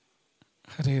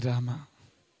ಹರೇ ರಾಮ.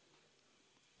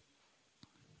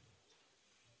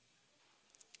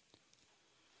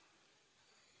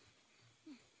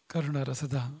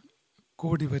 ಕರುಣರಸದ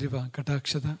ಕೂಡಿ ಬರಿವ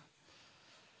ಕಟಾಕ್ಷದ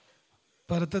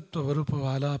ಪರತತ್ವ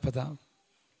ವರೂಪವಾಲಾಪದ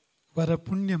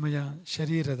ವರಪುಣ್ಯಮಯ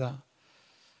ಶರೀರದ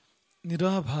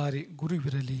ನಿರಾಭಾರಿ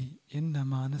ಗುರುವಿರಲಿ ಎನ್ನ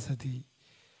ಮಾನಸದಿ,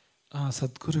 ಆ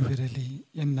ಸದ್ಗುರುವಿರಲಿ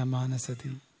ಎನ್ನ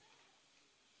ಮಾನಸದಿ.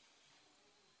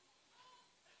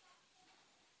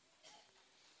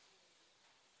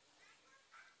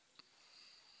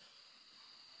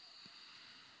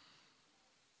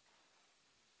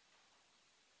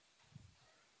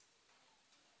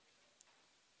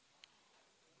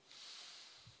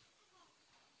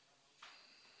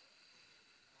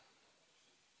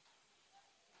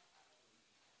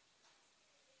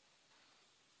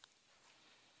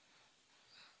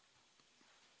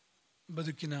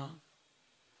 ಬದುಕಿನ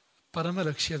ಪರಮ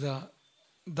ಲಕ್ಷ್ಯದ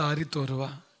ದಾರಿ ತೋರುವ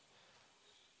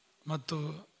ಮತ್ತು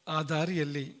ಆ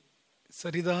ದಾರಿಯಲ್ಲಿ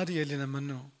ಸರಿದಾರಿಯಲ್ಲಿ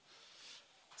ನಮ್ಮನ್ನು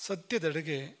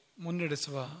ಸತ್ಯದೆಡೆಗೆ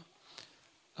ಮುನ್ನಡೆಸುವ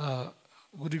ಆ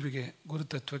ಗುರುವಿಗೆ,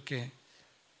 ಗುರುತತ್ವಕ್ಕೆ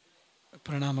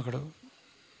ಪ್ರಣಾಮಗಳು.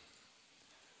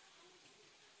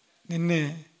 ನಿನ್ನೆ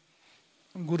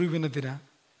ಗುರುವಿನ ದಿನ,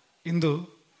 ಇಂದು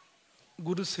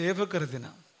ಗುರು ಸೇವಕರ ದಿನ,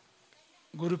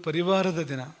 ಗುರು ಪರಿವಾರದ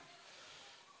ದಿನ.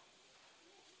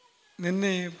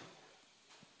 ನಿನ್ನೆ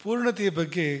ಪೂರ್ಣತೆಯ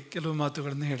ಬಗ್ಗೆ ಕೆಲವು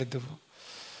ಮಾತುಗಳನ್ನು ಹೇಳಿದ್ದೆವು.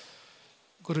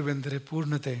 ಗುರುವೆಂದರೆ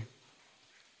ಪೂರ್ಣತೆ,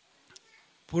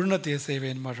 ಪೂರ್ಣತೆಯ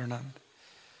ಸೇವೆಯನ್ನು ಮಾಡೋಣ.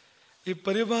 ಈ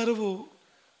ಪರಿವಾರವು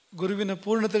ಗುರುವಿನ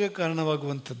ಪೂರ್ಣತೆಗೆ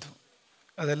ಕಾರಣವಾಗುವಂಥದ್ದು.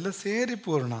 ಅದೆಲ್ಲ ಸೇರಿ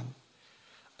ಪೂರ್ಣ.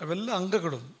 ಅವೆಲ್ಲ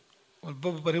ಅಂಗಗಳು.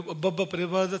 ಒಬ್ಬೊಬ್ಬ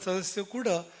ಪರಿವಾರದ ಸದಸ್ಯ ಕೂಡ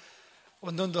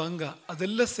ಒಂದೊಂದು ಅಂಗ,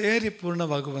 ಅದೆಲ್ಲ ಸೇರಿ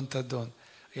ಪೂರ್ಣವಾಗುವಂಥದ್ದು.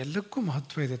 ಎಲ್ಲಕ್ಕೂ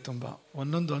ಮಹತ್ವ ಇದೆ, ತುಂಬ.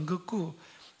 ಒಂದೊಂದು ಅಂಗಕ್ಕೂ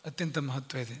ಅತ್ಯಂತ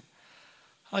ಮಹತ್ವ ಇದೆ.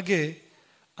 ಹಾಗೆ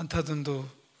ಅಂಥದ್ದೊಂದು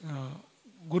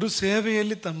ಗುರು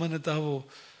ಸೇವೆಯಲ್ಲಿ ತಮ್ಮನ್ನು ತಾವು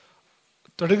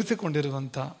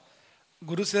ತೊಡಗಿಸಿಕೊಂಡಿರುವಂಥ,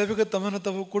 ಗುರು ಸೇವೆಗೆ ತಮ್ಮನ್ನು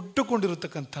ತಾವು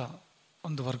ಕೊಟ್ಟುಕೊಂಡಿರತಕ್ಕಂಥ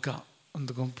ಒಂದು ವರ್ಗ,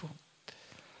 ಒಂದು ಗುಂಪು.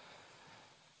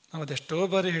 ನಾವು ಅದೆಷ್ಟೋ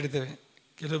ಬಾರಿ ಹೇಳಿದ್ದೇವೆ.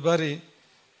 ಕೆಲವು ಬಾರಿ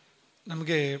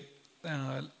ನಮಗೆ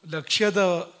ಲಕ್ಷ್ಯದ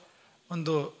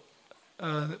ಒಂದು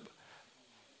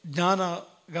ಜ್ಞಾನ,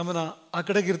 ಗಮನ ಆ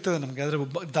ಕಡೆಗೆ ಇರ್ತದೆ ನಮಗೆ,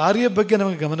 ಅದರ ದಾರಿಯ ಬಗ್ಗೆ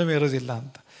ನಮಗೆ ಗಮನವೇ ಇರೋದಿಲ್ಲ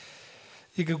ಅಂತ.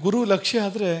 ಈಗ ಗುರು ಲಕ್ಷ್ಯ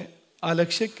ಆದರೆ ಆ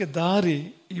ಲಕ್ಷ್ಯಕ್ಕೆ ದಾರಿ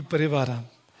ಈ ಪರಿವಾರ.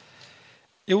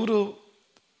 ಇವರು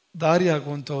ದಾರಿ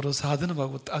ಆಗುವಂಥವ್ರು,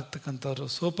 ಆಗ್ತಕ್ಕಂಥವ್ರು,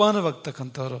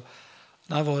 ಸೋಪಾನವಾಗ್ತಕ್ಕಂಥವ್ರು.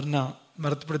 ನಾವು ಅವ್ರನ್ನ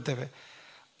ಮರೆತು ಬಿಡ್ತೇವೆ.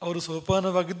 ಅವರು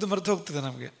ಸೋಪಾನವಾಗಿದ್ದು ಮರೆತು ಹೋಗ್ತದೆ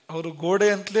ನಮಗೆ. ಅವರು ಗೋಡೆ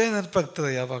ಅಂತಲೇ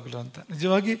ನೆನಪಾಗ್ತದೆ ಯಾವಾಗಲೂ ಅಂತ.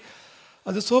 ನಿಜವಾಗಿ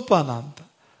ಅದು ಸೋಪಾನ ಅಂತ.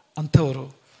 ಅಂಥವರು,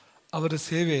 ಅವರ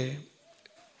ಸೇವೆ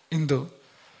ಇಂದು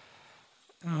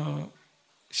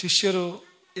ಶಿಷ್ಯರು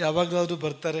ಯಾವಾಗಲಾದರೂ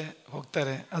ಬರ್ತಾರೆ,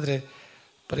 ಹೋಗ್ತಾರೆ. ಆದರೆ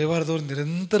ಪರಿವಾರದವರು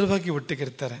ನಿರಂತರವಾಗಿ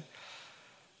ಒಟ್ಟಿಗಿರ್ತಾರೆ.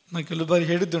 ನಾನು ಕೆಲವು ಬಾರಿ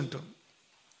ಹೇಳಿದ್ದುಂಟು,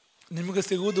 ನಿಮಗೆ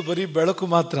ಸಿಗುವುದು ಬರೀ ಬೆಳಕು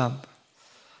ಮಾತ್ರ ಅಂತ.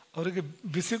 ಅವರಿಗೆ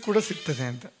ಬಿಸಿ ಕೂಡ ಸಿಗ್ತದೆ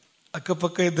ಅಂತ.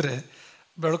 ಅಕ್ಕಪಕ್ಕ ಇದ್ದರೆ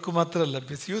ಬೆಳಕು ಮಾತ್ರ ಅಲ್ಲ,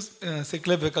 ಬಿಸಿಯೂ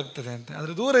ಸಿಕ್ಕಲೇಬೇಕಾಗ್ತದೆ ಅಂತ.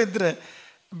 ಆದರೆ ದೂರ ಇದ್ದರೆ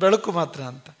ಬೆಳಕು ಮಾತ್ರ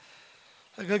ಅಂತ.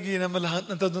 ಹಾಗಾಗಿ ನಮ್ಮಲ್ಲಿ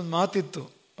ಅಂಥದ್ದೊಂದು ಮಾತಿತ್ತು,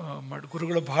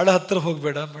 ಗುರುಗಳ ಭಾಳ ಹತ್ತಿರ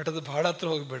ಹೋಗಬೇಡ, ಮಠದ ಭಾಳ ಹತ್ತಿರ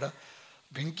ಹೋಗಬೇಡ,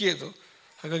 ಬೆಂಕಿ ಅದು,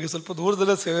 ಹಾಗಾಗಿ ಸ್ವಲ್ಪ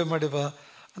ದೂರದಲ್ಲೇ ಸೇವೆ ಮಾಡಿ ಬಾ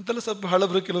ಅಂತೆಲ್ಲ ಸ್ವಲ್ಪ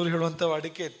ಹಳಬರು ಕೆಲವರು ಹೇಳುವಂಥ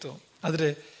ವಾಡಿಕೆ ಇತ್ತು. ಆದರೆ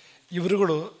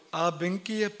ಇವರುಗಳು ಆ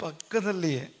ಬೆಂಕಿಯ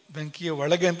ಪಕ್ಕದಲ್ಲಿಯೇ, ಬೆಂಕಿಯ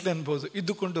ಒಳಗೆ ಅಂತಲೇ ಅನ್ಬೋದು,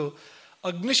 ಇದ್ದುಕೊಂಡು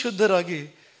ಅಗ್ನಿಶುದ್ಧರಾಗಿ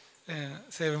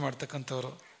ಸೇವೆ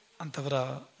ಮಾಡ್ತಕ್ಕಂಥವ್ರು. ಅಂಥವರ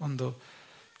ಒಂದು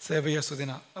ಸೇವೆಯ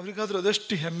ಸುದಿನ ಅವರಿಗಾದರೂ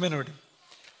ಅದಷ್ಟು ಹೆಮ್ಮೆ ನೋಡಿ.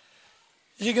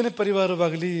 ಈಗಿನ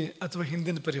ಪರಿವಾರವಾಗಲಿ ಅಥವಾ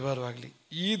ಹಿಂದಿನ ಪರಿವಾರವಾಗಲಿ,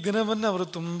 ಈ ದಿನವನ್ನು ಅವರು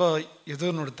ತುಂಬ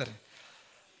ಎದುರು ನೋಡ್ತಾರೆ.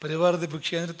 ಪರಿವಾರದ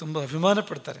ಭಿಕ್ಷೆ ಅಂದರೆ ತುಂಬ ಅಭಿಮಾನ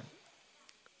ಪಡ್ತಾರೆ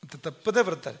ಅಂತ ತಪ್ಪದೇ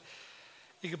ಬರ್ತಾರೆ.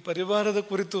 ಈಗ ಪರಿವಾರದ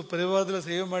ಕುರಿತು, ಪರಿವಾರದ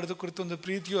ಸೇವೆ ಮಾಡಿದ ಕುರಿತು ಒಂದು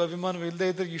ಪ್ರೀತಿಯೋ ಅಭಿಮಾನವೋ ಇಲ್ಲದೆ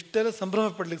ಇದ್ದರೆ ಇಷ್ಟೆಲ್ಲ ಸಂಭ್ರಮ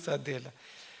ಪಡಲಿಕ್ಕೆ ಸಾಧ್ಯ ಇಲ್ಲ.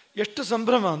 ಎಷ್ಟು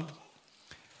ಸಂಭ್ರಮ ಅಂತ,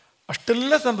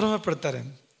 ಅಷ್ಟೆಲ್ಲ ಸಂಭ್ರಮ ಪಡ್ತಾರೆ.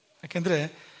 ಯಾಕೆಂದರೆ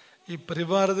ಈ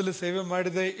ಪರಿವಾರದಲ್ಲಿ ಸೇವೆ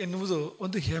ಮಾಡಿದೆ ಎನ್ನುವುದು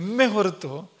ಒಂದು ಹೆಮ್ಮೆ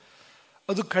ಹೊರತು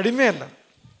ಅದು ಕಡಿಮೆ ಅಲ್ಲ.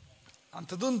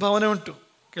 ಅಂಥದ್ದೊಂದು ಭಾವನೆ ಉಂಟು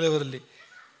ಕೆಲವರಲ್ಲಿ.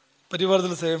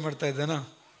 ಪರಿವಾರದಲ್ಲಿ ಸೇವೆ ಮಾಡ್ತಾ ಇದ್ದಾನ,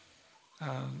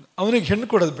 ಅವನಿಗೆ ಹೆಣ್ಣು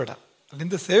ಕೊಡೋದು ಬೇಡ,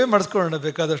 ಅಲ್ಲಿಂದ ಸೇವೆ ಮಾಡಿಸ್ಕೊಳ್ಳೋಣ,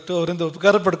 ಬೇಕಾದಷ್ಟು ಅವರಿಂದ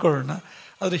ಉಪಕಾರ ಪಡ್ಕೊಳ್ಳೋಣ.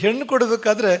 ಆದರೆ ಹೆಣ್ಣು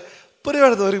ಕೊಡಬೇಕಾದ್ರೆ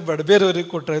ಪರಿವಾರದವ್ರಿಗೆ ಬೇಡ, ಬೇರೆಯವ್ರಿಗೆ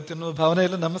ಕೊಟ್ಟರಾಯ್ತು ಎನ್ನುವ ಭಾವನೆ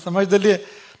ಎಲ್ಲ ನಮ್ಮ ಸಮಾಜದಲ್ಲಿಯೇ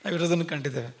ನಾವಿರೋದನ್ನು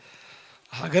ಕಂಡಿದ್ದೇವೆ.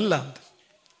 ಹಾಗಲ್ಲ ಅಂತ,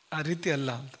 ಆ ರೀತಿ ಅಲ್ಲ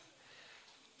ಅಂತ.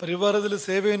 ಪರಿವಾರದಲ್ಲಿ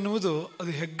ಸೇವೆ ಎನ್ನುವುದು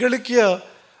ಅದು ಹೆಗ್ಗಳಿಕೆಯ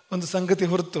ಒಂದು ಸಂಗತಿ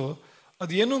ಹೊರತು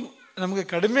ಅದು ಏನೂ ನಮಗೆ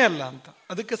ಕಡಿಮೆ ಅಲ್ಲ ಅಂತ.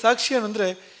 ಅದಕ್ಕೆ ಸಾಕ್ಷಿ ಏನಂದರೆ,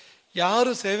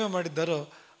 ಯಾರು ಸೇವೆ ಮಾಡಿದ್ದಾರೋ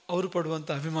ಅವರು ಪಡುವಂಥ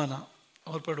ಅಭಿಮಾನ,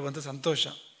 ಅವ್ರು ಪಡುವಂಥ ಸಂತೋಷ.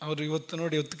 ಅವರು ಇವತ್ತು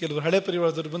ನೋಡಿ, ಇವತ್ತು ಕೆಲವರು ಹಳೆ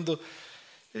ಪರಿವಾರದವರು ಬಂದು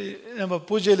ನಮ್ಮ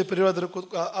ಪೂಜೆಯಲ್ಲಿ ಪರಿವಾರದವರು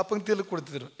ಆ ಪಂಕ್ತಿಯಲ್ಲಿ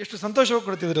ಕೊಡ್ತಿದ್ರು, ಎಷ್ಟು ಸಂತೋಷವಾಗಿ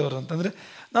ಕೊಡ್ತಿದ್ರು ಅವರು ಅಂತಂದರೆ,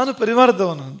 ನಾನು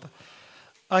ಪರಿವಾರದವನು ಅಂತ.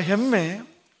 ಆ ಹೆಮ್ಮೆ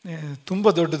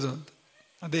ತುಂಬ ದೊಡ್ಡದು ಅಂತ.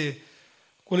 ಅದೇ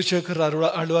ಕುಲಶೇಖರ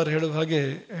ಆಳ್ವಾರ್ ಹೇಳುವ ಹಾಗೆ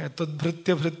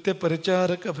ತದ್ಭೃತ್ಯ ಭೃತ್ಯ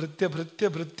ಪರಿಚಾರಕ ಭೃತ್ಯ ಭೃತ್ಯ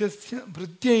ಭೃತ್ಯಸ್ಯ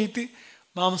ಭೃತ್ಯ ಇತಿ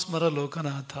ಮಾಂ ಸ್ಮರ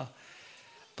ಲೋಕನಾಥ.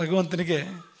 ಭಗವಂತನಿಗೆ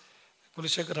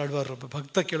ಕುಲಶೇಖರ ಆಳ್ವಾರ್ ಒಬ್ಬ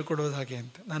ಭಕ್ತ ಕೇಳ್ಕೊಡೋದು ಹಾಗೆ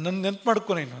ಅಂತ, ನನ್ನನ್ನು ನೆನ್ಪು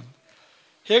ಮಾಡ್ಕೊ ನೀನು.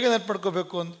 ಹೇಗೆ ನೆನ್ಪು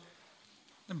ಮಾಡ್ಕೋಬೇಕು ಅಂತ,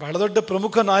 ಬಹಳ ದೊಡ್ಡ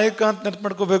ಪ್ರಮುಖ ನಾಯಕ ಅಂತ ನೆನ್ಪು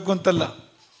ಮಾಡ್ಕೋಬೇಕು ಅಂತಲ್ಲ,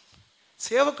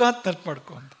 ಸೇವಕ ಅಂತ ನೆನ್ಪು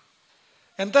ಮಾಡ್ಕೊ ಅಂತ.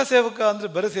 ಎಂಥ ಸೇವಕ ಅಂದರೆ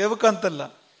ಬರೀ ಸೇವಕ ಅಂತಲ್ಲ,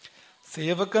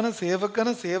 ಸೇವಕನ ಸೇವಕನ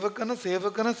ಸೇವಕನ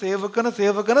ಸೇವಕನ ಸೇವಕನ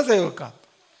ಸೇವಕನ ಸೇವಕ.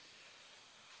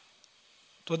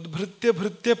 ತ್ವದ್ಭೃತ್ಯ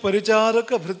ಭೃತ್ಯ ಪರಿಚಾರಕ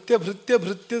ಭೃತ್ಯ ಭೃತ್ಯ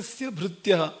ಭೃತ್ಯಸ್ಯ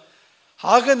ಭೃತ್ಯ.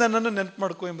 ಹಾಗೆ ನನ್ನನ್ನು ನೆನ್ಪು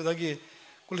ಮಾಡ್ಕೊ ಎಂಬುದಾಗಿ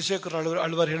ಕುಲಶೇಖರ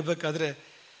ಆಳ್ವಾರ್ ಹೇಳಬೇಕಾದ್ರೆ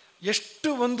ಎಷ್ಟು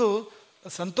ಒಂದು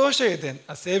ಸಂತೋಷ ಇದೆ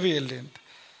ಆ ಸೇವೆಯಲ್ಲಿ ಅಂತ.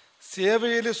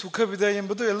 ಸೇವೆಯಲ್ಲಿ ಸುಖವಿದೆ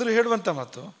ಎಂಬುದು ಎಲ್ಲರೂ ಹೇಳುವಂಥ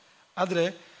ಮಾತು, ಆದರೆ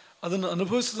ಅದನ್ನು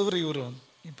ಅನುಭವಿಸಿದವರು ಇವರು,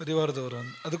 ಈ ಪರಿವಾರದವರು.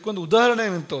 ಅದಕ್ಕೊಂದು ಉದಾಹರಣೆ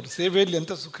ನಿಂತವರು, ಸೇವೆಯಲ್ಲಿ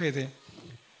ಎಂಥ ಸುಖ ಇದೆ,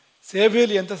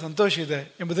 ಸೇವೆಯಲ್ಲಿ ಎಂಥ ಸಂತೋಷ ಇದೆ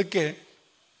ಎಂಬುದಕ್ಕೆ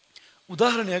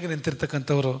ಉದಾಹರಣೆಯಾಗಿ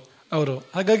ನಿಂತಿರ್ತಕ್ಕಂಥವರು ಅವರು.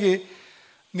 ಹಾಗಾಗಿ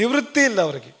ನಿವೃತ್ತಿ ಇಲ್ಲ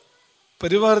ಅವರಿಗೆ,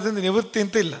 ಪರಿವಾರದಿಂದ ನಿವೃತ್ತಿ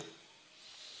ಅಂತ ಇಲ್ಲ.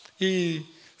 ಈ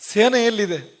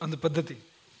ಸೇನೆಯಲ್ಲಿದೆ ಒಂದು ಪದ್ಧತಿ,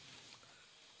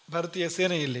 ಭಾರತೀಯ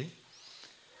ಸೇನೆಯಲ್ಲಿ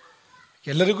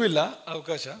ಎಲ್ಲರಿಗೂ ಇಲ್ಲ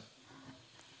ಅವಕಾಶ.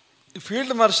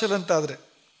 ಫೀಲ್ಡ್ ಮಾರ್ಷಲ್ ಅಂತ ಆದರೆ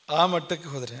ಆ ಮಟ್ಟಕ್ಕೆ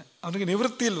ಹೋದರೆ ಅವನಿಗೆ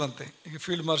ನಿವೃತ್ತಿ ಇಲ್ವಂತೆ. ಈಗ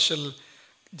ಫೀಲ್ಡ್ ಮಾರ್ಷಲ್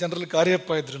ಜನರಲ್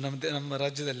ಕಾರ್ಯಪ್ಪ ಇದ್ದರು ನಮ್ಮ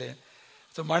ರಾಜ್ಯದಲ್ಲಿ,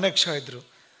 ಅಥವಾ ಮಾಣೆಕ್ ಶಾ ಇದ್ದರು.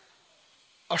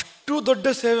 ಅಷ್ಟು ದೊಡ್ಡ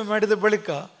ಸೇವೆ ಮಾಡಿದ ಬಳಿಕ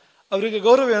ಅವರಿಗೆ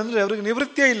ಗೌರವ ಅಂದರೆ ಅವರಿಗೆ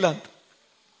ನಿವೃತ್ತಿಯೇ ಇಲ್ಲ ಅಂತ.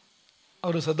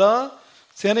 ಅವರು ಸದಾ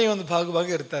ಸೇನೆಯ ಒಂದು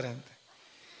ಭಾಗವಾಗಿ ಇರ್ತಾರೆ ಅಂತ.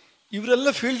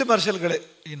 ಇವರೆಲ್ಲ ಫೀಲ್ಡ್ ಮಾರ್ಷಲ್ಗಳೇ,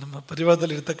 ಈ ನಮ್ಮ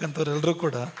ಪರಿವಾರದಲ್ಲಿ ಇರ್ತಕ್ಕಂಥವ್ರೆಲ್ಲರೂ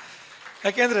ಕೂಡ.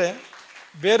 ಯಾಕೆಂದರೆ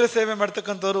ಬೇರೆ ಸೇವೆ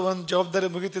ಮಾಡ್ತಕ್ಕಂಥವ್ರು ಒಂದು ಜವಾಬ್ದಾರಿ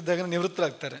ಮುಗಿತಿದ್ದಾಗ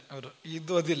ನಿವೃತ್ತರಾಗ್ತಾರೆ ಅವರು.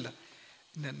 ಇದು ಅದಿಲ್ಲ,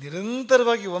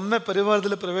 ನಿರಂತರವಾಗಿ ಒಮ್ಮೆ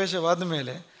ಪರಿವಾರದಲ್ಲಿ ಪ್ರವೇಶವಾದ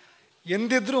ಮೇಲೆ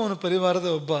ಎಂದಿದ್ರೂ ಅವನು ಪರಿವಾರದ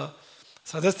ಒಬ್ಬ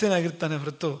ಸದಸ್ಯನಾಗಿರ್ತಾನೆ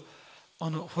ಹೊರತು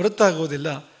ಅವನು ಹೊರತಾಗೋದಿಲ್ಲ,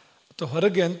 ಅಥವಾ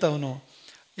ಹೊರಗೆ ಅಂತ ಅವನು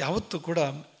ಯಾವತ್ತೂ ಕೂಡ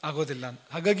ಆಗೋದಿಲ್ಲ.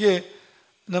 ಹಾಗಾಗಿ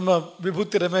ನಮ್ಮ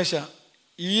ವಿಭೂತಿ ರಮೇಶ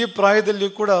ಈ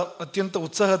ಪ್ರಾಯದಲ್ಲಿಯೂ ಕೂಡ ಅತ್ಯಂತ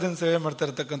ಉತ್ಸಾಹದಿಂದ ಸೇವೆ ಮಾಡ್ತಾ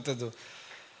ಇರತಕ್ಕಂಥದ್ದು.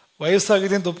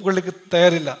 ವಯಸ್ಸಾಗಿದೆ ಅಂತ ಒಪ್ಕೊಳ್ಳಿಕ್ಕೆ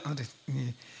ತಯಾರಿಲ್ಲ, ಅಂದರೆ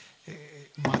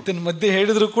ಮಾತಿನ ಮಧ್ಯೆ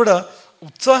ಹೇಳಿದರೂ ಕೂಡ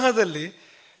ಉತ್ಸಾಹದಲ್ಲಿ.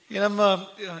 ಈ ನಮ್ಮ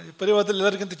ಪರಿವಾರದಲ್ಲಿ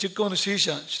ಎಲ್ಲರಿಗಿಂತ ಚಿಕ್ಕವನು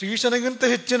ಶ್ರೀಶನಿಗಿಂತ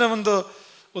ಹೆಚ್ಚಿನ ಒಂದು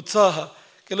ಉತ್ಸಾಹ.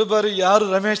 ಕೆಲವು ಬಾರಿ ಯಾರು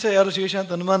ರಮೇಶ ಯಾರು ಶ್ರೀಶ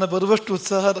ಅಂತ ಅನುಮಾನ ಬರುವಷ್ಟು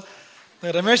ಉತ್ಸಾಹ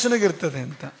ರಮೇಶನಿಗಿರ್ತದೆ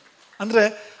ಅಂತ. ಅಂದರೆ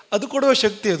ಅದು ಕೊಡುವ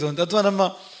ಶಕ್ತಿ ಅದು ಅಂತ. ಅಥವಾ ನಮ್ಮ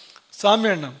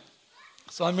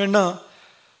ಸ್ವಾಮಿಯಣ್ಣ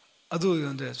ಅದು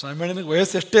ಅಂದರೆ ಸ್ವಾಮಿಯಣ್ಣನಿಗೆ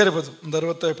ವಯಸ್ಸು ಎಷ್ಟೇ ಇರ್ಬೋದು, ಒಂದು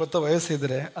 60-70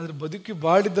 ವಯಸ್ಸಿದ್ರೆ, ಆದರೆ ಬದುಕಿ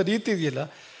ಬಾಳಿದ ರೀತಿ ಇದೆಯಲ್ಲ,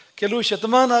 ಕೆಲವು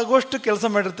ಶತಮಾನ ಆಗುವಷ್ಟು ಕೆಲಸ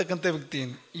ಮಾಡಿರ್ತಕ್ಕಂಥ ವ್ಯಕ್ತಿ.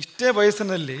 ಇಷ್ಟೇ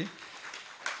ವಯಸ್ಸಿನಲ್ಲಿ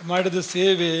ಮಾಡಿದ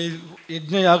ಸೇವೆ,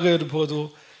 ಯಜ್ಞಯಾಗ ಇರ್ಬೋದು,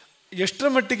 ಎಷ್ಟರ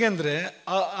ಮಟ್ಟಿಗೆ ಅಂದರೆ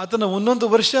ಆತನ ಒಂದೊಂದು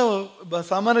ವರ್ಷ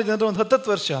ಸಾಮಾನ್ಯ ಜನರು ಒಂದು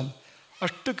 10 ವರ್ಷ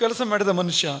ಅಷ್ಟು ಕೆಲಸ ಮಾಡಿದ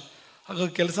ಮನುಷ್ಯ.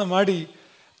 ಹಾಗಾಗಿ ಕೆಲಸ ಮಾಡಿ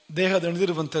ದೇಹ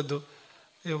ದಣಿದಿರುವಂಥದ್ದು,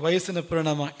 ವಯಸ್ಸಿನ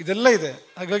ಪರಿಣಾಮ ಇದೆಲ್ಲ ಇದೆ.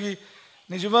 ಹಾಗಾಗಿ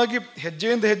ನಿಜವಾಗಿ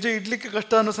ಹೆಜ್ಜೆಯಿಂದ ಹೆಜ್ಜೆ ಇಡ್ಲಿಕ್ಕೆ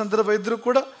ಕಷ್ಟ ಅನ್ನೋ ಸಂದರ್ಭ ಇದ್ದರೂ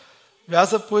ಕೂಡ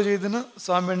ವ್ಯಾಸ ಪೂಜೆ ದಿನ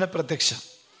ಸ್ವಾಮಿಯಣ್ಣ ಪ್ರತ್ಯಕ್ಷ,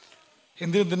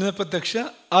 ಹಿಂದಿನ ದಿನ ಪ್ರತ್ಯಕ್ಷ.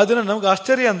 ಆ ದಿನ ನಮ್ಗೆ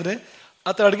ಆಶ್ಚರ್ಯ ಅಂದರೆ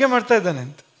ಆತ ಅಡುಗೆ ಮಾಡ್ತಾ ಇದ್ದಾನೆ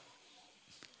ಅಂತ.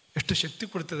 ಎಷ್ಟು ಶಕ್ತಿ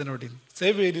ಕೊಡ್ತದೆ ನೋಡಿ,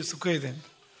 ಸೇವೆಯಲ್ಲಿ ಸುಖ ಇದೆ ಅಂತ.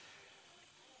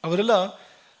 ಅವರೆಲ್ಲ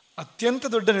ಅತ್ಯಂತ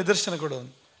ದೊಡ್ಡ ನಿದರ್ಶನಗಳು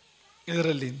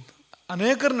ಇದರಲ್ಲಿ.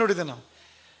 ಅನೇಕರು ನೋಡಿದೆ ನಾವು,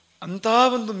 ಅಂತಹ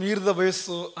ಒಂದು ಮೀರಿದ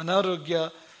ವಯಸ್ಸು, ಅನಾರೋಗ್ಯ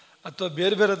ಅಥವಾ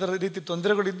ಬೇರೆ ಬೇರೆ ಥರ ರೀತಿ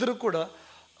ತೊಂದರೆಗಳು ಇದ್ದರೂ ಕೂಡ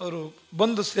ಅವರು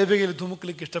ಬಂದು ಸೇವೆಯಲ್ಲಿ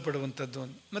ಧುಮುಕ್ಲಿಕ್ಕೆ ಇಷ್ಟಪಡುವಂಥದ್ದು.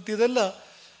 ಮತ್ತು ಇದೆಲ್ಲ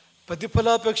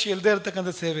ಪ್ರತಿಫಲಾಪೇಕ್ಷೆ ಇಲ್ಲದೆ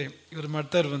ಇರತಕ್ಕಂಥ ಸೇವೆ ಇವರು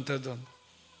ಮಾಡ್ತಾ ಇರುವಂಥದ್ದು.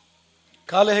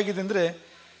 ಕಾಲ ಹೇಗಿದೆ ಅಂದರೆ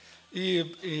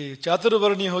ಈ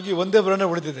ಚಾತುರ್ವರ್ಣಿ ಹೋಗಿ ಒಂದೇ ವರ್ಣ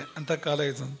ಉಳಿದಿದೆ ಅಂತ ಕಾಲ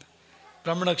ಇದು ಅಂತ.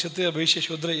 ಬ್ರಾಹ್ಮಣ ಕ್ಷತ್ರಿಯ ವೈಶ್ಯ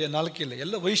ಶೂದ್ರ 4 ಇಲ್ಲ,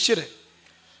 ಎಲ್ಲ ವೈಶ್ಯರೇ,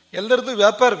 ಎಲ್ಲರದ್ದು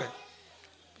ವ್ಯಾಪಾರವೇ.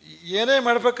 ಏನೇ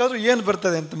ಮಾಡಬೇಕಾದ್ರೂ ಏನು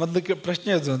ಬರ್ತದೆ ಅಂತ ಮೊದಲಕ್ಕೆ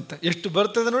ಪ್ರಶ್ನೆ ಅದು ಅಂತ. ಎಷ್ಟು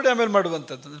ಬರ್ತದೆ ನೋಡಿ ಆಮೇಲೆ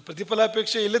ಮಾಡುವಂಥದ್ದು.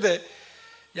 ಪ್ರತಿಫಲಾಪೇಕ್ಷೆ ಇಲ್ಲದೆ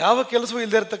ಯಾವ ಕೆಲಸವೂ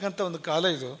ಇಲ್ಲದೆ ಇರತಕ್ಕಂಥ ಒಂದು ಕಾಲ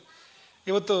ಇದು.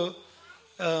 ಇವತ್ತು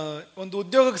ಒಂದು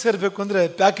ಉದ್ಯೋಗಕ್ಕೆ ಸೇರಬೇಕು ಅಂದರೆ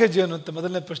ಪ್ಯಾಕೇಜ್ ಏನು ಅಂತ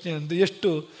ಮೊದಲನೇ ಪ್ರಶ್ನೆ. ಒಂದು ಎಷ್ಟು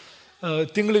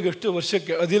ತಿಂಗಳಿಗೆ, ಎಷ್ಟು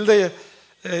ವರ್ಷಕ್ಕೆ, ಅದಿಲ್ಲದೆ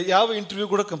ಯಾವ ಇಂಟರ್ವ್ಯೂ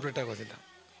ಕೂಡ ಕಂಪ್ಲೀಟ್ ಆಗೋದಿಲ್ಲ,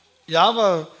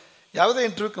 ಯಾವುದೇ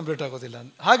ಇಂಟರ್ವ್ಯೂ ಕಂಪ್ಲೀಟ್ ಆಗೋದಿಲ್ಲ.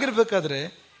 ಹಾಗಿರ್ಬೇಕಾದ್ರೆ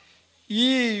ಈ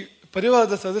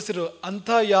ಪರಿವಾರದ ಸದಸ್ಯರು ಅಂಥ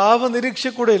ಯಾವ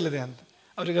ನಿರೀಕ್ಷೆ ಕೂಡ ಇಲ್ಲದೆ ಅಂತ.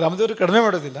 ಅವರಿಗೆ ರಾಮದೇವರು ಕಡಿಮೆ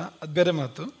ಮಾಡೋದಿಲ್ಲ, ಅದು ಬೇರೆ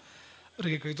ಮಾತು.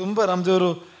 ಅವರಿಗೆ ಕೈ ತುಂಬ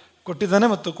ರಾಮದೇವರು ಕೊಟ್ಟಿದ್ದಾನೆ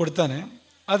ಮತ್ತು ಕೊಡ್ತಾನೆ.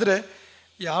 ಆದರೆ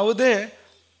ಯಾವುದೇ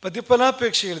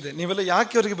ಪ್ರತಿಫಲಾಪೇಕ್ಷೆ ಇಲ್ಲದೆ, ನೀವೆಲ್ಲ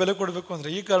ಯಾಕೆ ಅವರಿಗೆ ಬೆಲೆ ಕೊಡಬೇಕು ಅಂದರೆ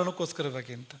ಈ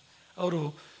ಕಾರಣಕ್ಕೋಸ್ಕರವಾಗಿ ಅಂತ ಅವರು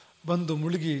ಬಂದು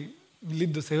ಮುಳುಗಿ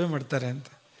ಇಲ್ಲಿದ್ದು ಸೇವೆ ಮಾಡ್ತಾರೆ ಅಂತ.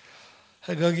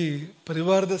 ಹಾಗಾಗಿ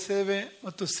ಪರಿವಾರದ ಸೇವೆ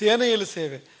ಮತ್ತು ಸೇನೆಯಲ್ಲಿ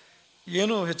ಸೇವೆ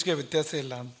ಏನೂ ಹೆಚ್ಚಿಗೆ ವ್ಯತ್ಯಾಸ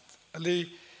ಇಲ್ಲ ಅಂತ. ಅಲ್ಲಿ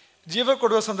ಜೀವ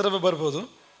ಕೊಡುವ ಸಂದರ್ಭ ಬರ್ಬೋದು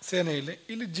ಸೇನೆಯಲ್ಲಿ,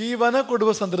 ಇಲ್ಲಿ ಜೀವನ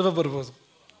ಕೊಡುವ ಸಂದರ್ಭ ಬರ್ಬೋದು.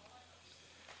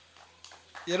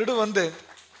 ಎರಡೂ ಒಂದೇ.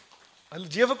 ಅಲ್ಲಿ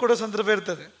ಜೀವ ಕೊಡುವ ಸಂದರ್ಭ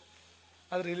ಇರ್ತದೆ,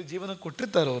 ಆದರೆ ಇಲ್ಲಿ ಜೀವನ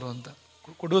ಕೊಟ್ಟಿರ್ತಾರೆ ಅವರು ಅಂತ.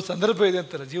 ಕೊಡುವ ಸಂದರ್ಭ ಇದೆ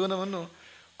ಅಂತಾರೆ, ಜೀವನವನ್ನು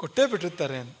ಕೊಟ್ಟೇ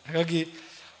ಬಿಟ್ಟಿರ್ತಾರೆ. ಹಾಗಾಗಿ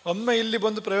ಒಮ್ಮೆ ಇಲ್ಲಿ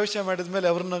ಬಂದು ಪ್ರವೇಶ ಮಾಡಿದ ಮೇಲೆ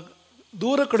ಅವ್ರನ್ನ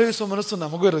ದೂರ ಕಳುಹಿಸುವ ಮನಸ್ಸು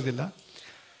ನಮಗೂ ಇರೋದಿಲ್ಲ.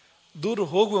 ದೂರ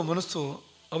ಹೋಗುವ ಮನಸ್ಸು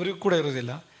ಅವರಿಗೂ ಕೂಡ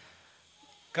ಇರೋದಿಲ್ಲ.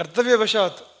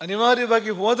 ಕರ್ತವ್ಯವಶಾತ್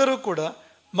ಅನಿವಾರ್ಯವಾಗಿ ಹೋದರೂ ಕೂಡ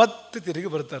ಮತ್ತೆ ತಿರುಗಿ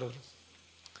ಬರ್ತಾರೆ ಅವರು,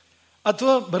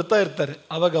 ಅಥವಾ ಬರ್ತಾ ಇರ್ತಾರೆ,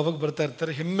 ಅವಾಗ ಬರ್ತಾ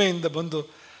ಇರ್ತಾರೆ, ಹೆಮ್ಮೆಯಿಂದ ಬಂದು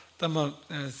ತಮ್ಮ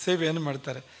ಸೇವೆಯನ್ನು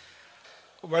ಮಾಡ್ತಾರೆ.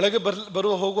 ಒಳಗೆ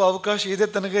ಬರುವ ಹೋಗುವ ಅವಕಾಶ ಇದೆ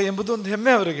ತನಗೆ ಎಂಬುದು ಒಂದು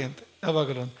ಹೆಮ್ಮೆ ಅವರಿಗೆ ಅಂತ.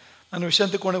 ಯಾವಾಗಲೂ ನಾನು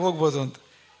ವಿಶ್ರಾಂತಿ ಕೋಣೆಗೆ ಹೋಗ್ಬೋದು ಅಂತ,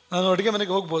 ನಾನು ಅಡುಗೆ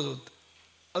ಮನೆಗೆ ಹೋಗ್ಬೋದು ಅಂತ,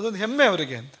 ಅದೊಂದು ಹೆಮ್ಮೆ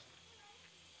ಅವರಿಗೆ ಅಂತ.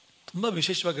 ತುಂಬ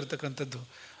ವಿಶೇಷವಾಗಿರ್ತಕ್ಕಂಥದ್ದು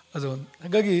ಅದು.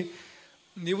 ಹಾಗಾಗಿ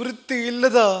ನಿವೃತ್ತಿ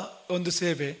ಇಲ್ಲದ ಒಂದು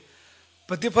ಸೇವೆ,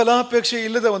 ಪ್ರತಿಫಲಾಪೇಕ್ಷೆ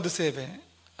ಇಲ್ಲದ ಒಂದು ಸೇವೆ,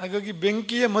 ಹಾಗಾಗಿ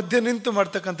ಬೆಂಕಿಯ ಮಧ್ಯೆ ನಿಂತು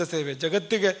ಮಾಡ್ತಕ್ಕಂಥ ಸೇವೆ,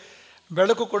 ಜಗತ್ತಿಗೆ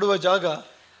ಬೆಳಕು ಕೊಡುವ ಜಾಗ,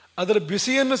 ಅದರ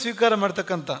ಬಿಸಿಯನ್ನು ಸ್ವೀಕಾರ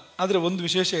ಮಾಡ್ತಕ್ಕಂಥ. ಆದರೆ ಒಂದು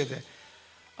ವಿಶೇಷ ಇದೆ,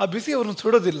 ಆ ಬಿಸಿ ಅವ್ರನ್ನ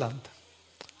ಸುಡೋದಿಲ್ಲ ಅಂತ.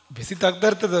 ಬಿಸಿ ತಾಗ್ತಾ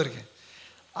ಇರ್ತದೆ ಅವರಿಗೆ,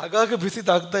 ಆಗಾಗ ಬಿಸಿ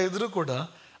ತಾಗ್ತಾ ಇದ್ರೂ ಕೂಡ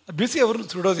ಬಿಸಿ ಅವ್ರನ್ನ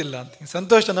ಸುಡೋದಿಲ್ಲ ಅಂತ.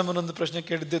 ಸಂತೋಷ ನಮ್ಮನ್ನೊಂದು ಪ್ರಶ್ನೆ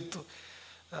ಕೇಳಿದ್ದಿತ್ತು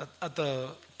ಆತ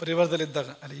ಪರಿವಾರದಲ್ಲಿದ್ದಾಗ,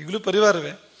 ಅಲ್ಲಿ ಈಗಲೂ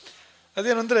ಪರಿವಾರವೇ.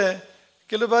 ಅದೇನೆಂದರೆ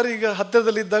ಕೆಲವು ಬಾರಿ ಈಗ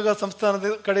ಹತ್ತಿರದಲ್ಲಿದ್ದಾಗ ಸಂಸ್ಥಾನದ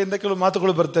ಕಡೆಯಿಂದ ಕೆಲವು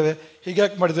ಮಾತುಗಳು ಬರ್ತವೆ,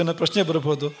 ಹೀಗ್ಯಾಕೆ ಮಾಡಿದ್ವಿ ಅನ್ನೋ ಪ್ರಶ್ನೆ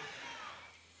ಬರ್ಬೋದು.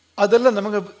 ಅದೆಲ್ಲ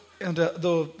ನಮಗೆ ಅಂದರೆ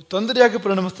ಅದು ತೊಂದರೆಯಾಗಿ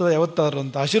ಪರಿಣಮಿಸ್ತದೆ ಯಾವತ್ತಾರು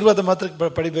ಅಂತ. ಆಶೀರ್ವಾದ ಮಾತ್ರ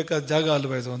ಪಡಿಬೇಕಾದ ಜಾಗ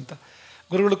ಅಲ್ವ ಇದು ಅಂತ.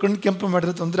 ಗುರುಗಳು ಕಣ್ಣು ಕೆಂಪು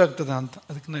ಮಾಡಿದ್ರೆ ತೊಂದರೆ ಆಗ್ತದ ಅಂತ.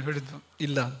 ಅದಕ್ಕೆ ನಾವು ಹೇಳಿದ್ವು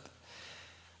ಇಲ್ಲ ಅಂತ.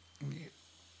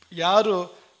 ಯಾರು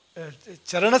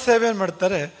ಚರಣ ಸೇವೆಯನ್ನು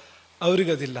ಮಾಡ್ತಾರೆ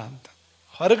ಅವರಿಗದಿಲ್ಲ ಅಂತ.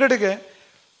 ಹೊರಗಡೆಗೆ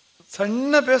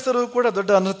ಸಣ್ಣ ಬೇಸರವೂ ಕೂಡ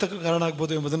ದೊಡ್ಡ ಅನರ್ಥಕ್ಕೆ ಕಾರಣ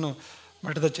ಆಗ್ಬೋದು ಎಂಬುದನ್ನು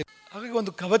ಮಠದ ಹಾಗಾಗಿ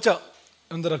ಒಂದು ಕವಚ,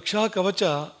 ಒಂದು ರಕ್ಷಾ ಕವಚ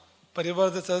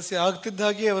ಪರಿವಾರದ ಸದಸ್ಯ ಆಗ್ತಿದ್ದ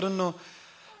ಹಾಗೆ ಅವರನ್ನು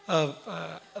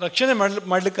ರಕ್ಷಣೆ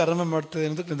ಮಾಡಲಿಕ್ಕೆ ಆರಂಭ ಮಾಡ್ತದೆ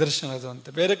ಅನ್ನೋದಕ್ಕೆ ನಿದರ್ಶನ ಅದು ಅಂತ.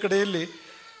 ಬೇರೆ ಕಡೆಯಲ್ಲಿ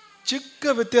ಚಿಕ್ಕ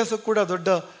ವ್ಯತ್ಯಾಸ ಕೂಡ ದೊಡ್ಡ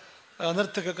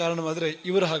ಅನರ್ಥಕ್ಕೆ ಕಾರಣವಾದರೆ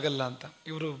ಇವರು ಹಾಗಲ್ಲ ಅಂತ.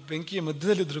 ಇವರು ಬೆಂಕಿಯ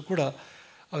ಮಧ್ಯದಲ್ಲಿದ್ದರೂ ಕೂಡ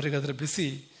ಅವರಿಗೆ ಅದರ ಬಿಸಿ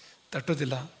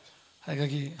ತಟ್ಟೋದಿಲ್ಲ.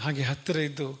 ಹಾಗೆ ಹತ್ತಿರ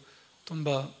ಇದ್ದು ತುಂಬ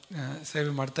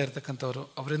ಸೇವೆ ಮಾಡ್ತಾ ಇರ್ತಕ್ಕಂಥವ್ರು.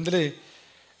 ಅವರಿಂದಲೇ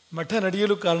ಮಠ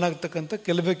ನಡೆಯಲು ಕಾರಣ ಆಗ್ತಕ್ಕಂಥ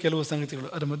ಕೆಲವು ಸಂಗತಿಗಳು,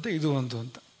 ಅದರ ಮಧ್ಯೆ ಇದು ಒಂದು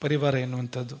ಅಂತ. ಪರಿವಾರ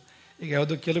ಎನ್ನುವಂಥದ್ದು ಈಗ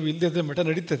ಯಾವುದೋ ಕೆಲವು ಇಲ್ಲದೆ ಇದ್ದರೆ ಮಠ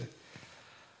ನಡೀತದೆ.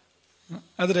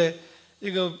 ಆದರೆ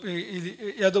ಈಗ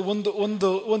ಯಾವುದೋ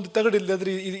ಒಂದು ತಗಡು ಇಲ್ಲದೆ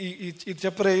ಆದರೆ ಈ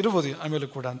ಚಪ್ಪರ ಇರ್ಬೋದು ಆಮೇಲೆ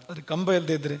ಕೂಡ ಅಂತ. ಆದರೆ ಕಂಬ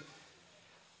ಇಲ್ಲದೆ ಇದ್ದರೆ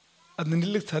ಅದನ್ನ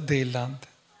ನಿಲ್ಲಕ್ಕೆ ಸಾಧ್ಯ ಇಲ್ಲ ಅಂತ.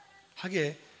 ಹಾಗೆ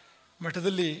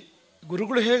ಮಠದಲ್ಲಿ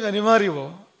ಗುರುಗಳು ಹೇಗೆ ಅನಿವಾರ್ಯವೋ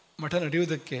ಮಠ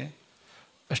ನಡೆಯುವುದಕ್ಕೆ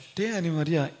ಅಷ್ಟೇ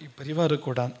ಅನಿವಾರ್ಯ ಈ ಪರಿವಾರ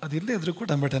ಕೂಡ. ಅದಿಲ್ಲದೆ ಇದ್ರೂ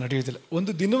ಕೂಡ ಮಠ ನಡೆಯುವುದಿಲ್ಲ.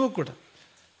 ಒಂದು ದಿನವೂ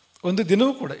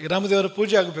ಕೂಡ ಈ ರಾಮದೇವರ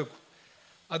ಪೂಜೆ ಆಗಬೇಕು,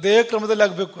 ಅದೇ ಕ್ರಮದಲ್ಲಿ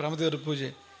ಆಗಬೇಕು ರಾಮದೇವರ ಪೂಜೆ.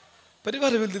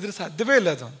 ಪರಿವಾರವಿಲ್ಲದಿದ್ದರೆ ಸಾಧ್ಯವೇ ಇಲ್ಲ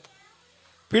ಅದು ಅಂತ.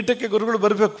 ಪೀಠಕ್ಕೆ ಗುರುಗಳು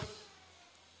ಬರಬೇಕು,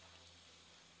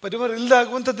 ಪರಿವಾರ ಇಲ್ಲದೆ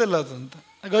ಆಗುವಂಥದ್ದಲ್ಲ ಅದು ಅಂತ.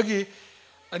 ಹಾಗಾಗಿ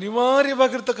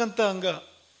ಅನಿವಾರ್ಯವಾಗಿರ್ತಕ್ಕಂಥ ಅಂಗ,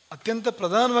 ಅತ್ಯಂತ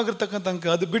ಪ್ರಧಾನವಾಗಿರ್ತಕ್ಕಂಥ ಅಂಗ,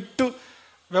 ಅದು ಬಿಟ್ಟು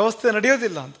ವ್ಯವಸ್ಥೆ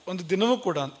ನಡೆಯೋದಿಲ್ಲ ಅಂತ. ಒಂದು ದಿನವೂ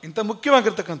ಕೂಡ ಇಂಥ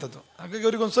ಮುಖ್ಯವಾಗಿರ್ತಕ್ಕಂಥದ್ದು. ಹಾಗಾಗಿ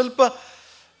ಅವ್ರಿಗೆ ಒಂದು ಸ್ವಲ್ಪ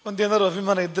ಏನಾದ್ರು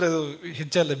ಅಭಿಮಾನ ಇದ್ದರೆ ಅದು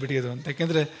ಹೆಚ್ಚಲ್ಲ ಬಿಡಿಯೋದು ಅಂತ.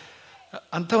 ಯಾಕೆಂದರೆ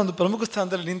ಅಂಥ ಒಂದು ಪ್ರಮುಖ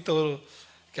ಸ್ಥಾನದಲ್ಲಿ ನಿಂತವರು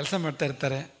ಕೆಲಸ ಮಾಡ್ತಾ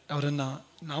ಇರ್ತಾರೆ. ಅವರನ್ನು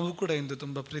ನಾವು ಕೂಡ ಇಂದು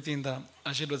ತುಂಬ ಪ್ರೀತಿಯಿಂದ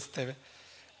ಆಶೀರ್ವದಿಸ್ತೇವೆ.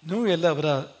 ನೀವು ಎಲ್ಲ ಅವರ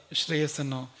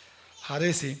ಶ್ರೇಯಸ್ಸನ್ನು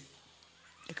ಹಾರೈಸಿ.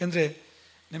 ಯಾಕಂದರೆ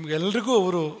ನಿಮಗೆಲ್ಲರಿಗೂ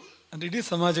ಅವರು ಅಂದರೆ ಇಡೀ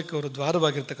ಸಮಾಜಕ್ಕೆ ಅವರು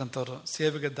ದ್ವಾರವಾಗಿರ್ತಕ್ಕಂಥವ್ರು,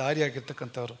 ಸೇವೆಗೆ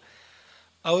ದಾರಿಯಾಗಿರ್ತಕ್ಕಂಥವ್ರು.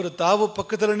 ಅವರು ತಾವು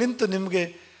ಪಕ್ಕದಲ್ಲಿ ನಿಂತು ನಿಮಗೆ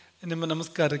ನಿಮ್ಮ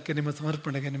ನಮಸ್ಕಾರಕ್ಕೆ, ನಿಮ್ಮ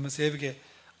ಸಮರ್ಪಣೆಗೆ, ನಿಮ್ಮ ಸೇವೆಗೆ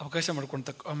ಅವಕಾಶ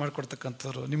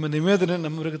ಮಾಡಿಕೊಡ್ತಕ್ಕಂಥವ್ರು, ನಿಮ್ಮ ನಿವೇದನೆ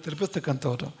ನಮ್ಮವರಿಗೆ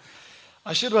ತಲುಪಿಸ್ತಕ್ಕಂಥವ್ರು,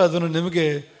 ಆಶೀರ್ವಾದವನ್ನು ನಿಮಗೆ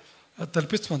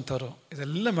ತಲುಪಿಸುವಂಥವ್ರು,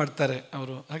 ಇದೆಲ್ಲ ಮಾಡ್ತಾರೆ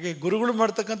ಅವರು. ಹಾಗೆ ಗುರುಗಳು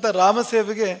ಮಾಡ್ತಕ್ಕಂಥ ರಾಮ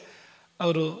ಸೇವೆಗೆ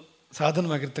ಅವರು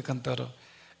ಸಾಧನವಾಗಿರ್ತಕ್ಕಂಥವ್ರು.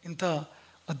 ಇಂಥ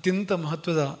ಅತ್ಯಂತ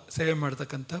ಮಹತ್ವದ ಸೇವೆ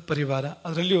ಮಾಡ್ತಕ್ಕಂಥ ಪರಿವಾರ.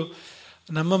 ಅದರಲ್ಲಿಯೂ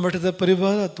ನಮ್ಮ ಮಠದ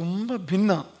ಪರಿವಾರ ತುಂಬ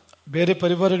ಭಿನ್ನ. ಬೇರೆ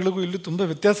ಪರಿವಾರಗಳಿಗೂ ಇಲ್ಲೂ ತುಂಬ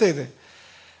ವ್ಯತ್ಯಾಸ ಇದೆ.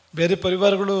 ಬೇರೆ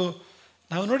ಪರಿವಾರಗಳು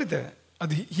ನಾವು ನೋಡಿದ್ದೇವೆ,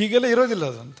 ಅದು ಹೀಗೆಲ್ಲ ಇರೋದಿಲ್ಲ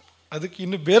ಅದು ಅಂತ. ಅದಕ್ಕೆ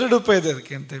ಇನ್ನು ಬೇರೆ ರೂಪ ಇದೆ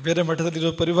ಅದಕ್ಕೆ ಅಂತ. ಬೇರೆ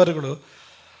ಮಠದಲ್ಲಿರೋ ಪರಿವಾರಗಳು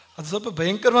ಅದು ಸ್ವಲ್ಪ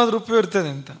ಭಯಂಕರವಾದ ರೂಪವೇ ಇರ್ತದೆ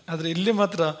ಅಂತ. ಆದರೆ ಇಲ್ಲಿ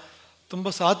ಮಾತ್ರ ತುಂಬ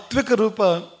ಸಾತ್ವಿಕ ರೂಪ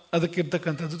ಅದಕ್ಕೆ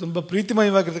ಇರ್ತಕ್ಕಂಥದ್ದು, ತುಂಬ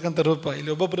ಪ್ರೀತಿಮಯವಾಗಿರ್ತಕ್ಕಂಥ ರೂಪ.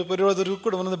 ಇಲ್ಲಿ ಒಬ್ಬೊಬ್ಬರ ಪರಿವಾರದವರಿಗೂ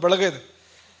ಕೂಡ ಒಂದೊಂದು ಬಳಗ ಇದೆ.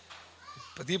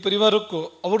 ಪ್ರತಿ ಪರಿವಾರಕ್ಕೂ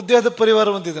ಅವ್ರದ್ದೇ ಆದ ಪರಿವಾರ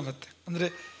ಒಂದಿದೆ. ಮತ್ತೆ ಅಂದರೆ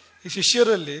ಈ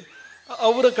ಶಿಷ್ಯರಲ್ಲಿ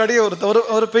ಅವರ ಕಡೆಯವರು,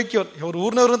 ಅವರ ಪೈಕಿಯವರು, ಅವ್ರ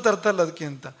ಊರಿನವರು ಅಂತ ಅರ್ಥ ಅಲ್ಲ ಅದಕ್ಕೆ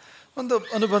ಅಂತ, ಒಂದು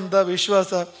ಅನುಬಂಧ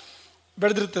ವಿಶ್ವಾಸ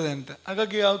ಬೆಳೆದಿರ್ತದೆ ಅಂತ.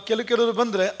 ಹಾಗಾಗಿ ಕೆಲವರು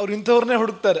ಬಂದರೆ ಅವ್ರು ಇಂಥವ್ರನ್ನೇ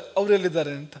ಹುಡುಕ್ತಾರೆ, ಅವ್ರು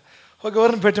ಎಲ್ಲಿದ್ದಾರೆ ಅಂತ ಹೋಗಿ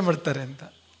ಅವ್ರನ್ನ ಭೇಟಿ ಮಾಡ್ತಾರೆ ಅಂತ.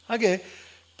 ಹಾಗೆ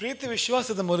ಪ್ರೀತಿ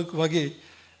ವಿಶ್ವಾಸದ ಮೂಲಕವಾಗಿ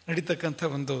ನಡೀತಕ್ಕಂಥ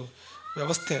ಒಂದು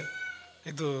ವ್ಯವಸ್ಥೆ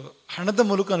ಇದು. ಹಣದ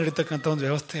ಮೂಲಕ ನಡೀತಕ್ಕಂಥ ಒಂದು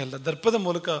ವ್ಯವಸ್ಥೆ ಅಲ್ಲ, ದರ್ಪದ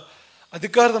ಮೂಲಕ,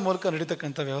 ಅಧಿಕಾರದ ಮೂಲಕ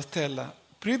ನಡೀತಕ್ಕಂಥ ವ್ಯವಸ್ಥೆ ಅಲ್ಲ.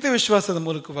 ಪ್ರೀತಿ ವಿಶ್ವಾಸದ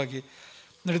ಮೂಲಕವಾಗಿ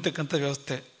ನಡೀತಕ್ಕಂಥ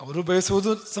ವ್ಯವಸ್ಥೆ. ಅವರು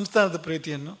ಬಯಸುವುದು ಸಂಸ್ಥಾನದ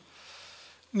ಪ್ರೀತಿಯನ್ನು,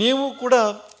 ನೀವು ಕೂಡ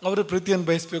ಅವರ ಪ್ರೀತಿಯನ್ನು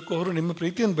ಬಯಸಬೇಕು, ಅವರು ನಿಮ್ಮ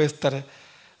ಪ್ರೀತಿಯನ್ನು ಬಯಸ್ತಾರೆ.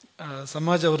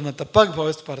 ಸಮಾಜ ಅವ್ರನ್ನ ತಪ್ಪಾಗಿ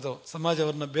ಭಾವಿಸಬಾರ್ದು, ಸಮಾಜ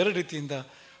ಅವ್ರನ್ನ ಬೇರೆ ರೀತಿಯಿಂದ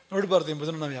ನೋಡಬಾರ್ದು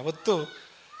ಎಂಬುದನ್ನು ನಾವು ಯಾವತ್ತೂ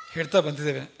ಹೇಳ್ತಾ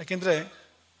ಬಂದಿದ್ದೇವೆ. ಯಾಕೆಂದರೆ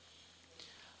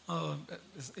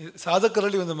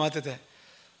ಸಾಧಕರಲ್ಲಿ ಒಂದು ಮಾತಿದೆ,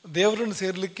 ದೇವರನ್ನು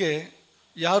ಸೇರಲಿಕ್ಕೆ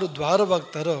ಯಾರು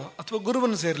ದ್ವಾರವಾಗ್ತಾರೋ ಅಥವಾ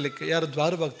ಗುರುವನ್ನು ಸೇರಲಿಕ್ಕೆ ಯಾರು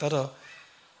ದ್ವಾರವಾಗ್ತಾರೋ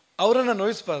ಅವರನ್ನು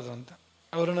ನೋಯಿಸಬಾರ್ದು ಅಂತ.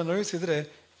 ಅವರನ್ನು ನೋಯಿಸಿದರೆ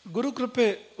ಗುರುಕೃಪೆ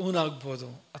ಊನಾಗ್ಬೋದು,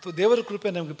 ಅಥವಾ ದೇವರ ಕೃಪೆ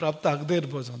ನಮಗೆ ಪ್ರಾಪ್ತ ಆಗದೇ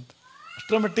ಇರ್ಬೋದು ಅಂತ,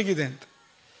 ಅಷ್ಟರ ಮಟ್ಟಿಗಿದೆ ಅಂತ.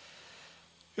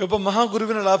 ಒಬ್ಬ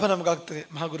ಮಹಾಗುರುವಿನ ಲಾಭ ನಮಗಾಗ್ತದೆ,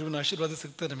 ಮಹಾಗುರುವಿನ ಆಶೀರ್ವಾದ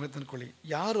ಸಿಗ್ತದೆ ನಮಗೆ ಅಂದ್ಕೊಳ್ಳಿ.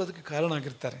 ಯಾರು ಅದಕ್ಕೆ ಕಾರಣ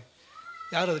ಆಗಿರ್ತಾರೆ,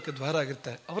 ಯಾರು ಅದಕ್ಕೆ ದ್ವಾರ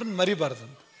ಆಗಿರ್ತಾರೆ, ಅವ್ರನ್ನ ಮರಿಬಾರ್ದು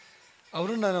ಅಂತ,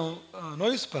 ಅವ್ರನ್ನ ನಾವು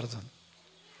ನೋಯಿಸಬಾರ್ದು ಅಂತ.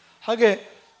 ಹಾಗೆ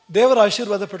ದೇವರ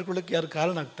ಆಶೀರ್ವಾದ ಪಡ್ಕೊಳ್ಳಿಕ್ಕೆ ಯಾರು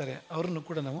ಕಾರಣ ಆಗ್ತಾರೆ ಅವರನ್ನು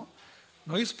ಕೂಡ ನಾವು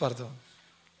ನೋಯಿಸಬಾರ್ದು.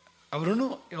 ಅವರನ್ನು,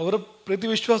 ಅವರ ಪ್ರತಿ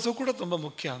ವಿಶ್ವಾಸವೂ ಕೂಡ ತುಂಬ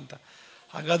ಮುಖ್ಯ ಅಂತ.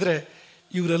 ಹಾಗಾದರೆ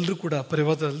ಇವರೆಲ್ಲರೂ ಕೂಡ,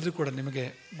 ಪರಿವಾರದಲ್ಲರೂ ಕೂಡ ನಿಮಗೆ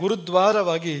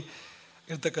ಗುರುದ್ವಾರವಾಗಿ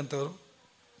ಇರ್ತಕ್ಕಂಥವ್ರು.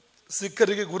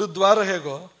 ಸಿಖ್ಖರಿಗೆ ಗುರುದ್ವಾರ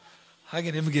ಹೇಗೋ ಹಾಗೆ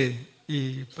ನಿಮಗೆ ಈ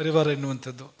ಪರಿವಾರ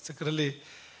ಎನ್ನುವಂಥದ್ದು. ಸಿಖ್ಖರಲ್ಲಿ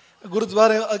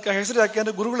ಗುರುದ್ವಾರ ಅದಕ್ಕೆ ಹೆಸರು ಯಾಕೆ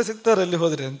ಅಂದರೆ ಗುರುಗಳು ಸಿಗ್ತಾರೆ ಅಲ್ಲಿ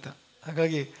ಹೋದರೆ ಅಂತ.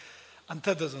 ಹಾಗಾಗಿ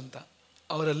ಅಂಥದ್ದು ಅಂತ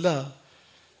ಅವರೆಲ್ಲ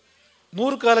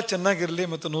 100 ಕಾಲ ಚೆನ್ನಾಗಿರಲಿ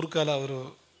ಮತ್ತು 100 ಕಾಲ ಅವರು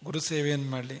ಗುರು ಸೇವೆಯನ್ನು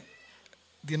ಮಾಡಲಿ.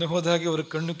 ದಿನ ಹೋದ ಹಾಗೆ ಅವರ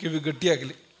ಕಣ್ಣು ಕಿವಿ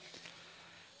ಗಟ್ಟಿಯಾಗಲಿ.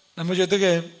 ನಮ್ಮ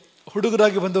ಜೊತೆಗೆ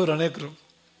ಹುಡುಗರಾಗಿ ಬಂದವರು ಅನೇಕರು.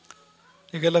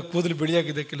 ಈಗೆಲ್ಲ ಕೂದಲು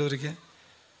ಬಿಳಿಯಾಗಿದೆ, ಕೆಲವರಿಗೆ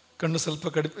ಕಣ್ಣು ಸ್ವಲ್ಪ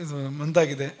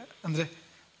ಮಂದಾಗಿದೆ, ಅಂದರೆ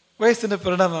ವಯಸ್ಸಿನ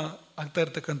ಪರಿಣಾಮ ಆಗ್ತಾ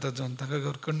ಇರ್ತಕ್ಕಂಥದ್ದು ಅಂತ. ಹಾಗಾಗಿ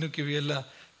ಅವ್ರ ಕಣ್ಣು ಕಿವಿ ಎಲ್ಲ,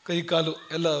 ಕೈ ಕಾಲು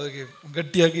ಎಲ್ಲ ಅವರಿಗೆ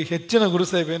ಗಟ್ಟಿಯಾಗಿ ಹೆಚ್ಚಿನ ಗುರು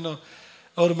ಸೇವೆಯನ್ನು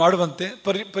ಅವರು ಮಾಡುವಂತೆ,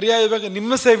 ಪರ್ಯಾಯವಾಗಿ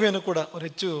ನಿಮ್ಮ ಸೇವೆಯನ್ನು ಕೂಡ ಅವರು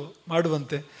ಹೆಚ್ಚು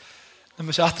ಮಾಡುವಂತೆ.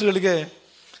 ನಮ್ಮ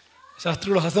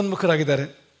ಶಾಸ್ತ್ರಿಗಳು ಹಸನ್ಮುಖರಾಗಿದ್ದಾರೆ.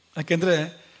 ಯಾಕೆಂದರೆ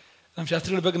ನಮ್ಮ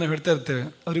ಶಾಸ್ತ್ರಿಗಳ ಬಗ್ಗೆ ನಾವು ಹೇಳ್ತಾ ಇರ್ತೇವೆ,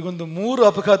 ಅವರಿಗೊಂದು 3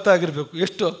 ಅಪಘಾತ ಆಗಿರಬೇಕು.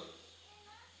 ಎಷ್ಟು?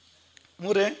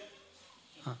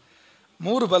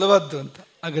 3 ಬಲವಾದ್ದು ಅಂತ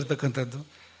ಆಗಿರ್ತಕ್ಕಂಥದ್ದು.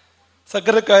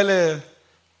 ಸಕ್ಕರೆ ಕಾಯಿಲೆ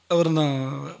ಅವರನ್ನು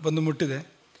ಬಂದು ಮುಟ್ಟಿದೆ.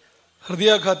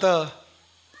 ಹೃದಯಾಘಾತ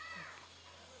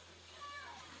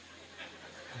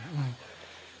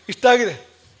ಇಷ್ಟಾಗಿದೆ.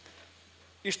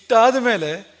 ಇಷ್ಟಾದ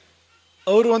ಮೇಲೆ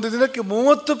ಅವರು ಒಂದು ದಿನಕ್ಕೆ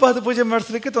 30 ಪಾದಪೂಜೆ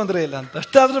ಮಾಡಿಸ್ಲಿಕ್ಕೆ ತೊಂದರೆ ಇಲ್ಲ ಅಂತ,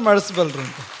 ಅಷ್ಟಾದರೂ ಮಾಡಿಸಬಲ್ರು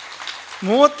ಅಂತ.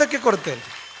 30ಕ್ಕೆ ಕೊರತೆ ಇಲ್ಲ.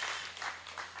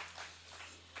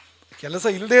 ಕೆಲಸ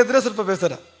ಇಲ್ಲದೆ ಇದ್ರೆ ಸ್ವಲ್ಪ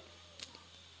ಬೇಸರ.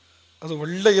 ಅದು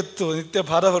ಒಳ್ಳೆ ಎತ್ತು, ನಿತ್ಯ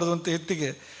ಭಾರ ಹೊರದುವಂಥ ಎತ್ತಿಗೆ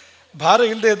ಭಾರ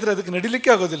ಇಲ್ಲದೆ ಇದ್ದರೆ ಅದಕ್ಕೆ ನಡಿಲಿಕ್ಕೆ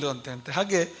ಆಗೋದಿಲ್ಲವಂತೆ ಅಂತ.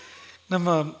 ಹಾಗೆ ನಮ್ಮ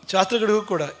ಶಾಸ್ತ್ರಗಳಿಗೂ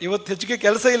ಕೂಡ ಇವತ್ತು ಹೆಚ್ಚಿಗೆ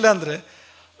ಕೆಲಸ ಇಲ್ಲ ಅಂದರೆ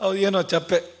ಅವ್ರು ಏನೋ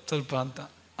ಚಪ್ಪೆ ಸ್ವಲ್ಪ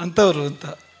ಅಂಥವ್ರು ಅಂತ.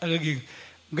 ಹಾಗಾಗಿ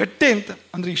ಗಟ್ಟಿ ಅಂತ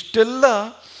ಅಂದರೆ ಇಷ್ಟೆಲ್ಲ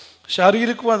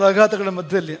ಶಾರೀರಿಕವಾದ ಆಘಾತಗಳ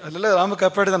ಮಧ್ಯದಲ್ಲಿ ಅಲ್ಲೆಲ್ಲ ರಾಮ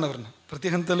ಕಾಪಾಡಿದಾನೆ ಅವ್ರನ್ನ. ಪ್ರತಿ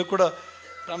ಹಂತದಲ್ಲೂ ಕೂಡ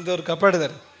ರಾಮದೇವರು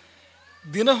ಕಾಪಾಡಿದ್ದಾರೆ.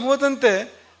 ದಿನ ಹೋದಂತೆ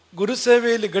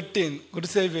ಗುರುಸೇವೆಯಲ್ಲಿ ಗಟ್ಟಿ,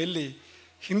 ಗುರುಸೇವೆಯಲ್ಲಿ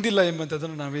ಹಿಂದಿಲ್ಲ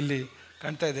ಎಂಬಂಥದ್ದನ್ನು ನಾವಿಲ್ಲಿ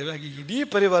ಕಾಣ್ತಾ ಇದ್ದೇವೆ. ಹಾಗೆ ಇಡೀ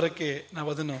ಪರಿವಾರಕ್ಕೆ ನಾವು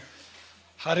ಅದನ್ನು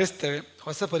ಹಾರೈಸ್ತೇವೆ,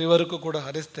 ಹೊಸ ಪರಿವಾರಕ್ಕೂ ಕೂಡ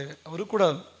ಹಾರೈಸ್ತೇವೆ. ಅವರು ಕೂಡ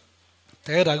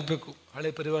ತಯಾರಾಗಬೇಕು. ಹಳೆ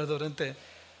ಪರಿವಾರದವರಂತೆ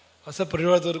ಹೊಸ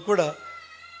ಪರಿವಾರದವರು ಕೂಡ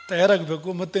ತಯಾರಾಗಬೇಕು.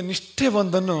 ಮತ್ತು ನಿಷ್ಠೆ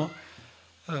ಒಂದನ್ನು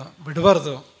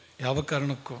ಬಿಡಬಾರ್ದು ಯಾವ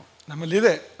ಕಾರಣಕ್ಕೂ.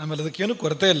 ನಮ್ಮಲ್ಲಿದೆ, ನಮ್ಮಲ್ಲಿ ಅದಕ್ಕೇನು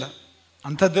ಕೊರತೆ ಇಲ್ಲ,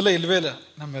 ಅಂಥದ್ದೆಲ್ಲ ಇಲ್ಲವೇ ಇಲ್ಲ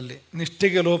ನಮ್ಮಲ್ಲಿ.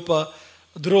 ನಿಷ್ಠೆಗೆ ಲೋಪ,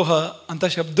 ದ್ರೋಹ ಅಂಥ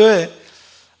ಶಬ್ದವೇ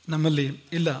ನಮ್ಮಲ್ಲಿ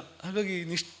ಇಲ್ಲ. ಹಾಗಾಗಿ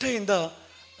ನಿಷ್ಠೆಯಿಂದ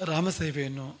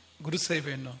ರಾಮಸೇವೆಯನ್ನು,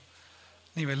 ಗುರುಸೇವೆಯನ್ನು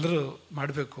ನೀವೆಲ್ಲರೂ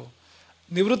ಮಾಡಬೇಕು.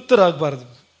 ನಿವೃತ್ತರಾಗಬಾರ್ದು,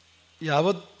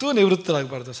 ಯಾವತ್ತೂ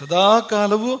ನಿವೃತ್ತರಾಗಬಾರ್ದು. ಸದಾ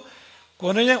ಕಾಲವೂ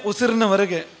ಕೊನೆಯ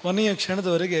ಉಸಿರಿನವರೆಗೆ, ಕೊನೆಯ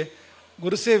ಕ್ಷಣದವರೆಗೆ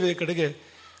ಗುರುಸೇವೆಯ ಕಡೆಗೆ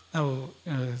ನಾವು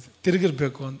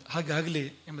ತಿರುಗಿರಬೇಕು ಅಂತ. ಹಾಗಾಗಲಿ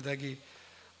ಎಂಬುದಾಗಿ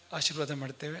ಆಶೀರ್ವಾದ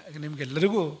ಮಾಡ್ತೇವೆ. ಹಾಗೆ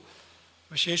ನಿಮಗೆಲ್ಲರಿಗೂ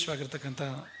ವಿಶೇಷವಾಗಿರ್ತಕ್ಕಂಥ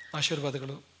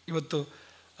ಆಶೀರ್ವಾದಗಳು. ಇವತ್ತು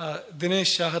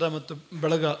ದಿನೇಶ್ ಶಾಹರ ಮತ್ತು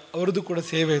ಬಳಗ ಅವರದ್ದು ಕೂಡ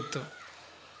ಸೇವೆ ಇತ್ತು.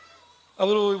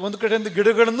 ಅವರು ಒಂದು ಕಡೆಯಿಂದ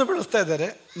ಗಿಡಗಳನ್ನು ಬೆಳೆಸ್ತಾ ಇದ್ದಾರೆ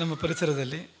ನಮ್ಮ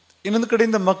ಪರಿಸರದಲ್ಲಿ, ಇನ್ನೊಂದು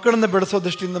ಕಡೆಯಿಂದ ಮಕ್ಕಳನ್ನು ಬೆಳೆಸೋ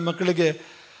ದೃಷ್ಟಿಯಿಂದ ಮಕ್ಕಳಿಗೆ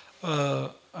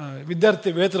ವಿದ್ಯಾರ್ಥಿ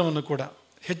ವೇತನವನ್ನು ಕೂಡ,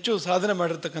 ಹೆಚ್ಚು ಸಾಧನೆ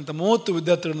ಮಾಡಿರ್ತಕ್ಕಂಥ 30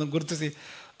 ವಿದ್ಯಾರ್ಥಿಗಳನ್ನು ಗುರುತಿಸಿ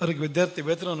ಅವರಿಗೆ ವಿದ್ಯಾರ್ಥಿ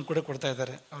ವೇತನವನ್ನು ಕೂಡ ಕೊಡ್ತಾ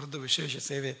ಇದ್ದಾರೆ. ಅವರದ್ದು ವಿಶೇಷ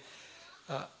ಸೇವೆ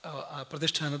ಆ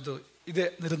ಪ್ರತಿಷ್ಠಾನದ್ದು ಇದೇ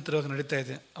ನಿರಂತರವಾಗಿ ನಡೀತಾ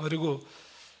ಇದೆ. ಅವರಿಗೂ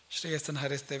ಶ್ರೇಯಸ್ಸನ್ನು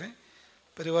ಹಾರೈಸ್ತೇವೆ.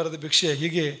 ಪರಿವಾರದ ಭಿಕ್ಷೆ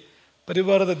ಹೀಗೆ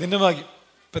ಪರಿವಾರದ ದಿನವಾಗಿ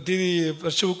ಪ್ರತಿ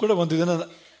ವರ್ಷವೂ ಕೂಡ ಒಂದು ದಿನ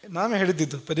ನಾವೇ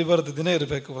ಹೇಳಿದ್ದಿದ್ದು, ಪರಿವಾರದ ದಿನ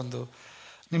ಇರಬೇಕು, ಒಂದು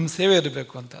ನಿಮ್ಮ ಸೇವೆ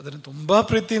ಇರಬೇಕು ಅಂತ. ಅದನ್ನು ತುಂಬ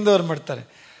ಪ್ರೀತಿಯಿಂದ ಅವ್ರು ಮಾಡ್ತಾರೆ,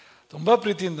 ತುಂಬ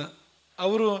ಪ್ರೀತಿಯಿಂದ.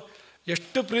 ಅವರು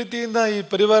ಎಷ್ಟು ಪ್ರೀತಿಯಿಂದ ಈ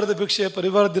ಪರಿವಾರದ ಭಿಕ್ಷೆ,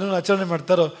 ಪರಿವಾರದ ದಿನ ಆಚರಣೆ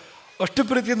ಮಾಡ್ತಾರೋ ಅಷ್ಟು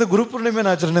ಪ್ರೀತಿಯಿಂದ ಗುರುಪೂರ್ಣಿಮೆನ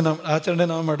ಆಚರಣೆ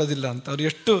ನಾವು ಮಾಡೋದಿಲ್ಲ ಅಂತ. ಅವ್ರು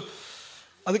ಎಷ್ಟು,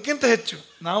 ಅದಕ್ಕಿಂತ ಹೆಚ್ಚು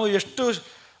ನಾವು ಎಷ್ಟು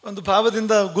ಒಂದು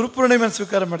ಭಾವದಿಂದ ಗುರುಪೂರ್ಣಿಮೆಯನ್ನು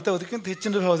ಸ್ವೀಕಾರ ಮಾಡ್ತೇವೆ, ಅದಕ್ಕಿಂತ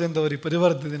ಹೆಚ್ಚಿನ ಭಾವದಿಂದ ಅವರು ಈ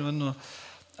ಪರಿವಾರದ ದಿನವನ್ನು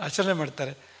ಆಚರಣೆ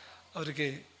ಮಾಡ್ತಾರೆ. ಅವರಿಗೆ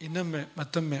ಇನ್ನೊಮ್ಮೆ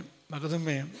ಮತ್ತೊಮ್ಮೆ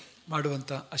ಮಗದೊಮ್ಮೆ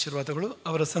ಮಾಡುವಂಥ ಆಶೀರ್ವಾದಗಳು.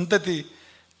 ಅವರ ಸಂತತಿ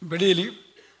ಬೆಳೆಯಲಿ,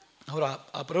 ಅವರ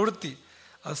ಆ ಪ್ರವೃತ್ತಿ,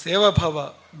 ಆ ಸೇವಾಭಾವ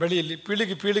ಬೆಳೆಯಲಿ,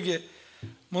 ಪೀಳಿಗೆ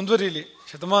ಮುಂದುವರಿಯಲಿ.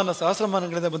 ಶತಮಾನ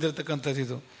ಸಹಸ್ರಮಾನಗಳಿಂದ ಬಂದಿರತಕ್ಕಂಥದ್ದು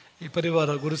ಇದು ಈ ಪರಿವಾರ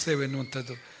ಗುರುಸೇವೆ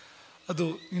ಎನ್ನುವಂಥದ್ದು. ಅದು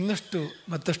ಇನ್ನಷ್ಟು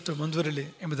ಮತ್ತಷ್ಟು ಮುಂದುವರಿಯಲಿ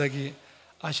ಎಂಬುದಾಗಿ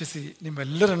ಆಶಿಸಿ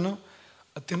ನಿಮ್ಮೆಲ್ಲರನ್ನು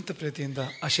ಅತ್ಯಂತ ಪ್ರೀತಿಯಿಂದ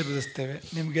ಆಶೀರ್ವದಿಸ್ತೇವೆ.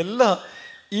 ನಿಮಗೆಲ್ಲ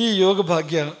ಈ ಯೋಗ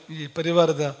ಭಾಗ್ಯ, ಈ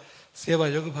ಪರಿವಾರದ ಸೇವಾ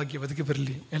ಯೋಗ ಭಾಗ್ಯ ಒದಗಿ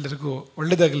ಬರಲಿ, ಎಲ್ಲರಿಗೂ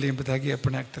ಒಳ್ಳೆಯದಾಗಲಿ ಎಂಬುದಾಗಿ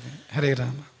ಅರ್ಪಣೆ ಆಗ್ತದೆ. ಹರೇ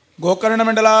ರಾಮ. ಗೋಕರ್ಣ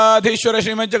ಮಂಡಲಾಧೀಶ್ವರ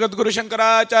ಶ್ರೀಮದ್ ಜಗದ್ಗುರು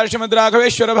ಶಂಕರಾಚಾರ್ಯ ಶ್ರೀಮದ್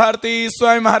ರಾಘವೇಶ್ವರ ಭಾರತೀ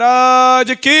ಸ್ವಾಮಿ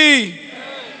ಮಹಾರಾಜ್ ಕಿ.